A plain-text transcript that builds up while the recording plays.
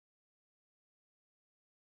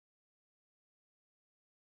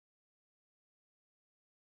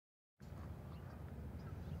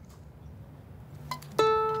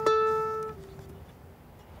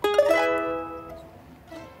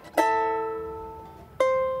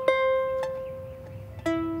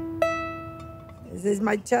This is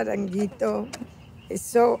my charanguito. It's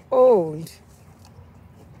so old.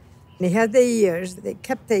 It has the ears. They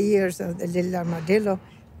kept the ears of the little armadillo.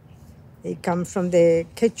 They come from the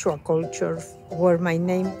Quechua culture, where my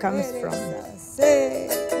name comes from.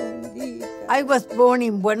 I was born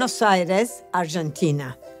in Buenos Aires,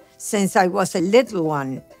 Argentina. Since I was a little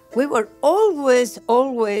one, we were always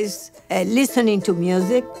listening to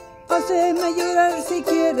music.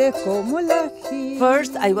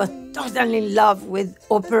 First, I was totally in love with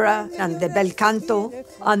opera and the bel canto.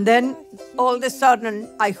 And then, all of a sudden,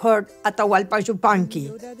 I heard Atahualpa Yupanqui,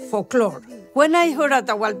 folklore. When I heard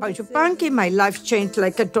Atahualpa Yupanqui, my life changed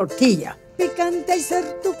like a tortilla.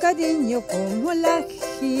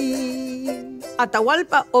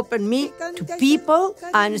 Atahualpa opened me to people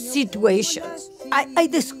and situations. I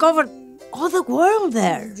discovered all the world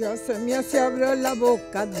there.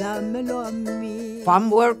 Farm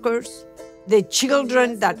workers, the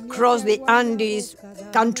children that crossed the Andes,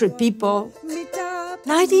 country people.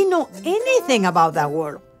 I didn't know anything about that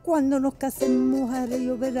world.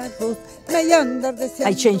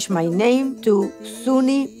 I changed my name to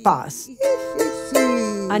Suni Paz,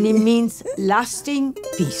 and it means lasting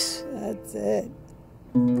peace. That's it.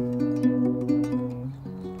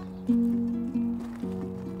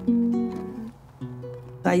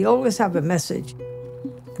 I always have a message,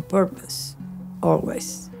 a purpose,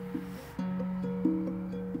 always.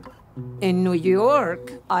 In New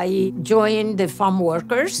York, I joined the farm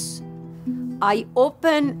workers. I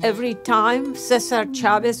opened every time Cesar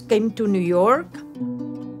Chavez came to New York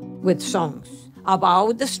with songs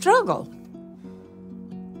about the struggle.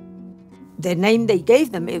 The name they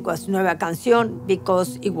gave them, it was Nueva Canción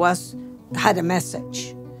because it had a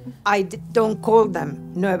message. I don't call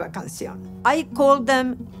them Nueva Canción. I call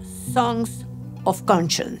them songs of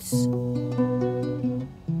conscience.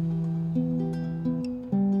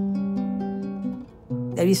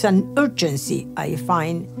 There is an urgency I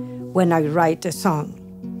find when I write a song,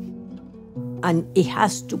 and it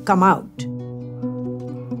has to come out.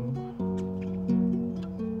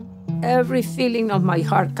 Every feeling of my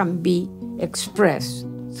heart can be expressed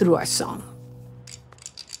through a song.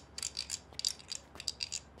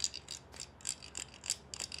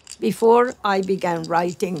 Before I began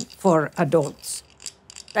writing for adults,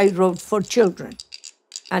 I wrote for children,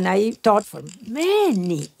 and I taught for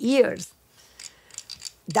many years.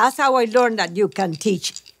 That's how I learned that you can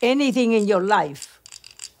teach anything in your life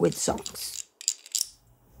with songs.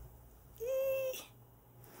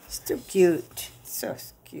 It's too cute, so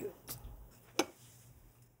cute.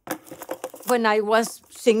 When I was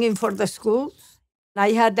singing for the schools,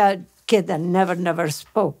 I had a kid that never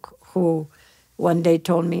spoke, who one day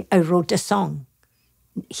told me, I wrote a song.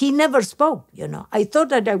 He never spoke, I thought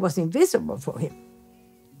that I was invisible for him.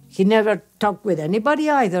 He never talked with anybody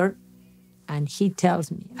either, and he tells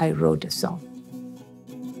me I wrote a song.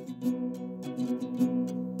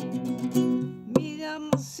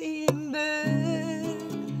 Miramos sin ver,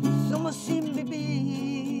 somos sin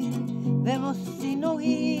vivir, vemos sin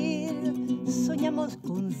oír, soñamos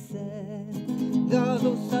con ser,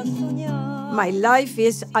 dados a soñar. My life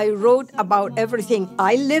is, I wrote about everything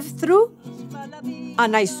I lived through,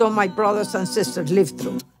 and I saw my brothers and sisters live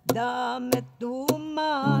through. Dame tu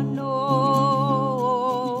mano.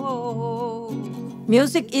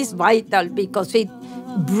 Music is vital because it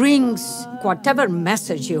brings whatever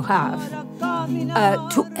message you have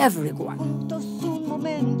to everyone.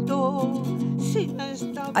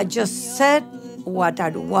 I just said what I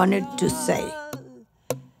wanted to say.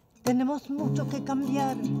 Tenemos mucho que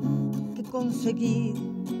cambiar, que conseguir.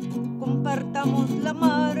 Compartamos la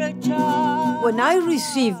marcha. When I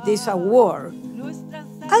received this award,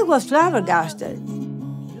 I was flabbergasted.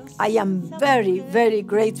 I am very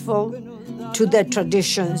grateful to the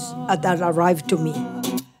traditions that arrived to me.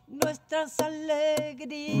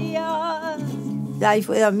 Life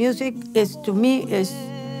without music to me is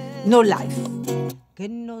no life.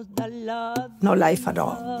 No life at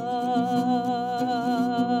all.